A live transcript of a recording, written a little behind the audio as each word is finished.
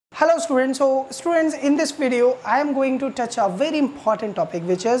Hello students. So students, in this video I am going to touch a very important topic,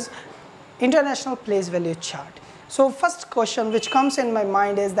 which is international place value chart. So first question which comes in my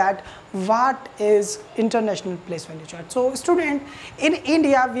mind is that what is international place value chart? So student, in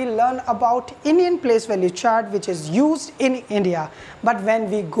India we learn about Indian place value chart, which is used in India, but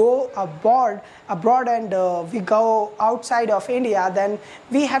when we go abroad and we go outside of India, then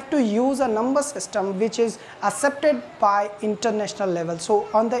we have to use a number system which is accepted by international level. So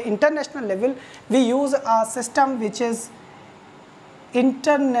on the international level we use a system which is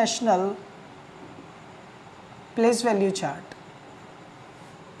international place value chart.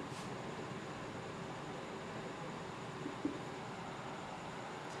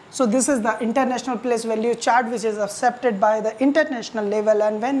 So this is the international place value chart which is accepted by the international level,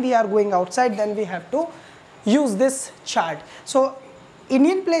 and when we are going outside then we have to use this chart. So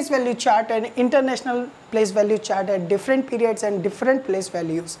Indian place value chart and international place value chart at different periods and different place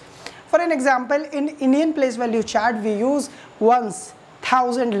values. For an example, in Indian place value chart we use ones,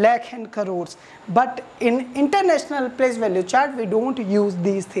 thousand, lakh and crores, but in international place value chart we don't use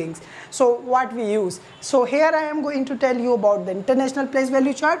these things. So what we use? So here I am going to tell you about the international place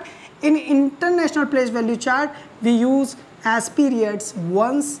value chart. In international place value chart we use as periods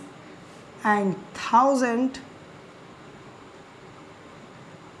ones and thousand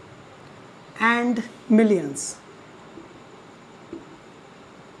and millions.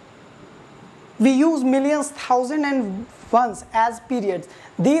 We use millions, thousand and ones as periods.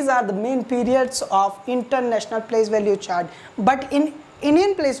 These are the main periods of international place value chart. But in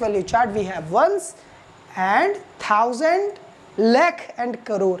Indian place value chart we have ones and thousand, lakh and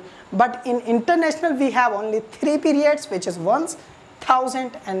crore. But in international we have only three periods, which is ones,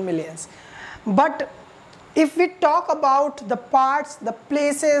 thousand and millions. But if we talk about the parts, the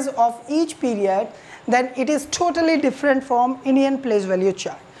places of each period, then it is totally different from Indian place value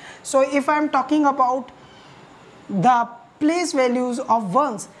chart. So if I am talking about the place values of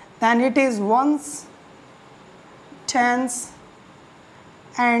ones, then it is ones, tens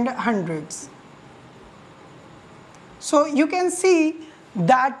and hundreds. So you can see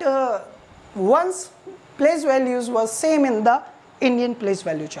that ones place values was same in the Indian place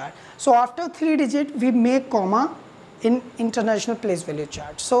value chart. So after 3 digit we make comma in international place value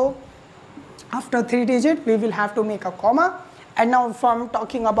chart. So after 3 digit we will have to make a comma. And now if I am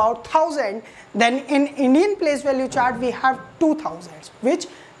talking about thousand, then in Indian place value chart we have two thousands, which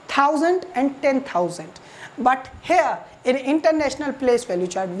 1000 and 10,000. But here in international place value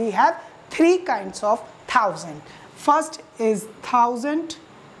chart we have three kinds of thousand. First is thousand,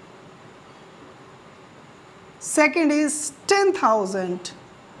 second is 10,000,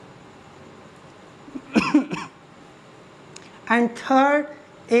 and third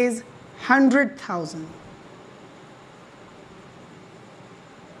is 100,000.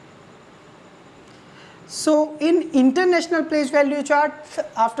 So in international place value chart,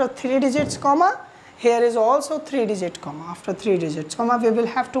 after 3 digits comma, here is also 3 digit comma. After 3 digits comma we will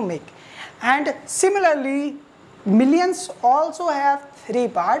have to make. And similarly millions also have three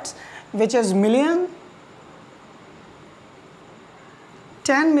parts, which is million,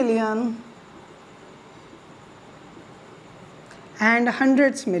 10 million and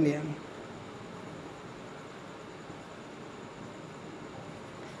hundreds million.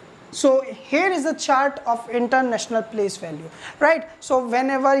 So here is a chart of international place value, right? So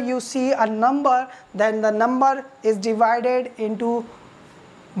whenever you see a number, then the number is divided into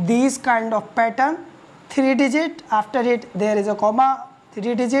these kind of pattern. 3 digit, after it there is a comma,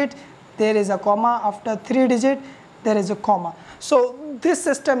 3 digit, there is a comma, after 3 digit there is a comma. So this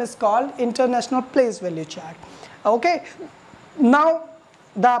system is called international place value chart. Okay, now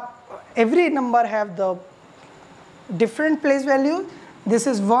every number have the different place value. This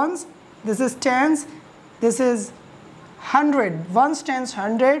is ones, this is tens, this is 100, ones, tens,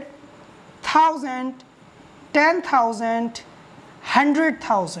 100, 1000, 10,000,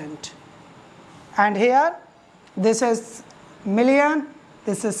 100,000. And here this is million,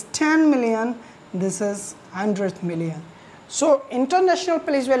 this is 10 million, this is 100 million. So international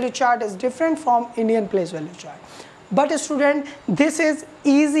place value chart is different from Indian place value chart. But student, this is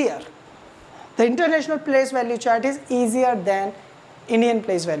easier. The international place value chart is easier than Indian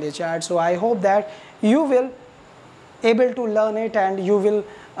place value chart. So I hope that you will able to learn it and you will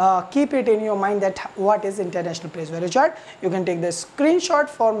keep it in your mind that what is international place value chart. You can take the screenshot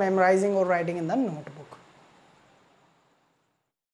for memorizing or writing in the notebook.